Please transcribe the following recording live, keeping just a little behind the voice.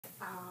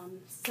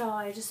So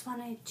I just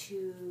wanted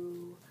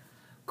to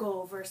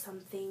go over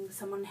something.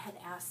 Someone had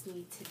asked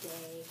me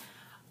today,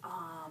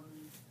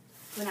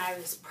 when I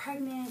was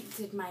pregnant,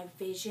 did my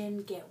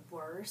vision get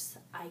worse?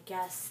 I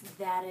guess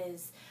that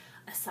is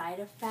a side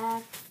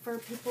effect for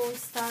people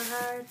with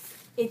Stargardt.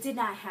 It did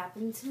not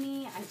happen to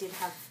me. I did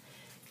have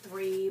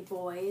 3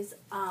 boys.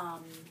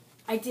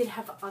 I did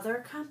have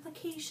other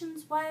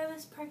complications while I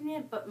was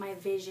pregnant, but my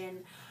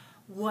vision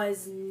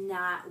was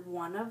not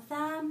one of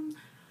them.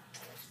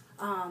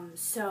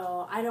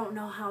 So I don't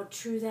know how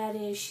true that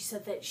is. She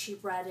said that she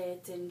read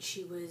it and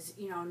she was,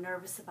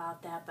 nervous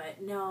about that,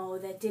 but no,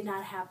 that did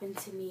not happen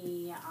to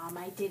me.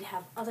 I did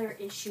have other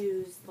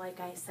issues, like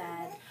I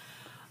said,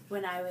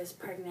 when I was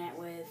pregnant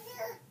with,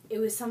 it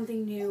was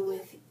something new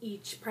with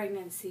each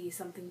pregnancy,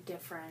 something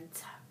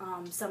different.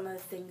 Some of the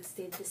things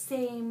stayed the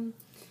same,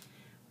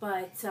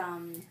 but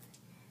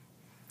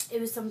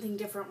it was something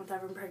different with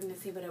every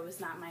pregnancy, but it was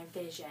not my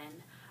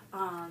vision.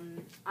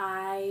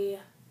 I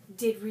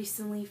did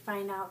recently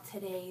find out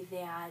today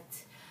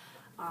that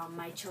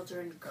my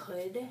children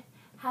could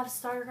have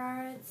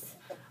Stargardts.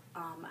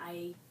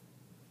 I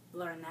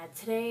learned that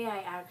today. I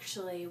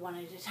actually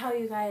wanted to tell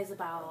you guys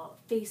about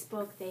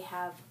Facebook. They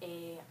have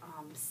a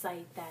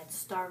site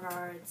that's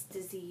Stargardt's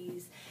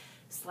disease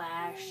 /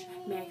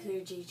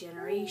 macular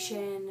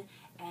degeneration,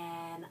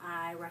 and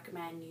I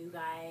recommend you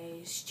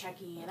guys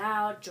checking it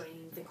out,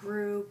 joining the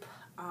group.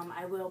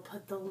 I will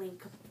put the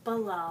link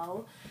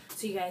below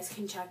so you guys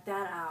can check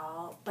that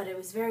out, but it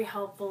was very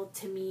helpful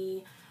to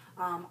me.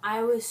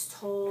 I was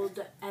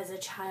told as a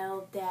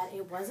child that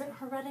it wasn't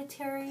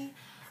hereditary.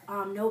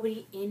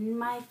 Nobody in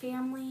my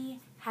family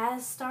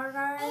has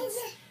Stargardt,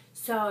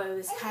 so it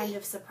was kind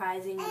of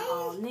surprising and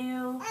all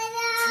new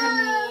to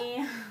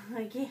me.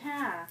 Like,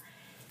 yeah.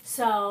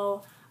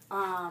 So,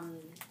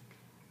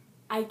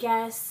 I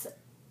guess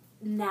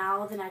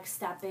now the next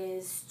step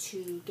is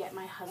to get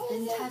my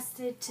husband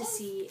tested to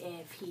see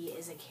if he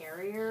is a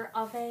carrier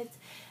of it,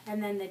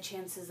 and then the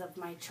chances of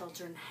my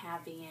children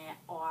having it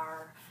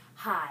are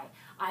high.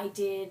 I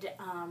did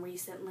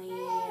recently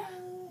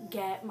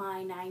get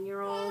my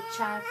 9-year-old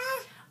checked.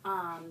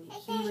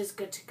 He was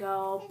good to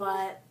go,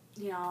 but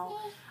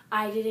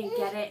I didn't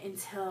get it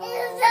until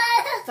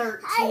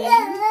 13.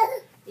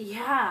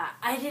 Yeah,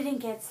 I didn't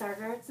get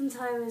Stargardt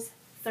until I was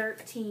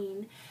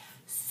 13.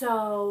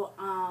 So,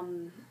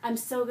 I'm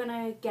still going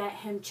to get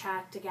him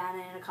checked again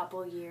in a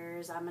couple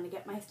years. I'm going to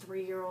get my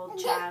 3-year-old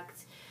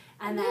checked,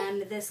 and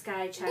then this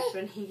guy checked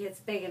when he gets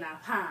big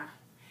enough, huh?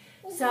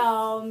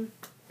 So,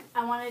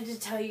 I wanted to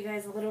tell you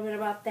guys a little bit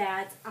about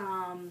that.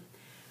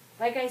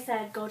 Like I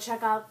said, go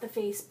check out the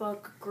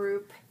Facebook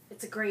group.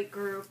 It's a great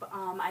group.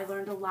 I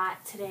learned a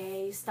lot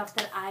today, stuff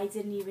that I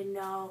didn't even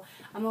know.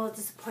 I'm a little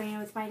disappointed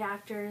with my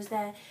doctors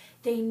that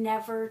they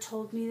never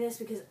told me this,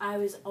 because I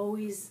was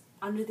always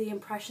under the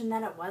impression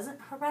that it wasn't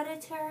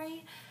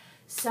hereditary.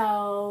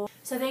 So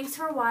thanks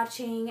for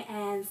watching,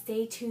 and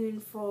stay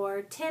tuned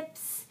for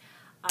tips,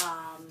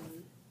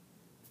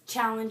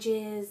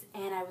 challenges,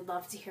 and I would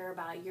love to hear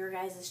about your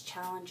guys'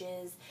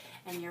 challenges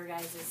and your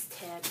guys'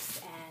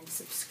 tips. And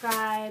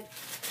subscribe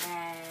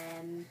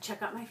and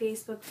check out my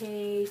Facebook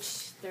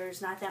page.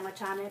 There's not that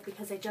much on it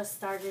because I just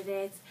started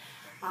it.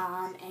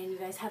 And you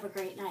guys have a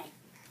great night.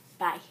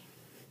 Bye.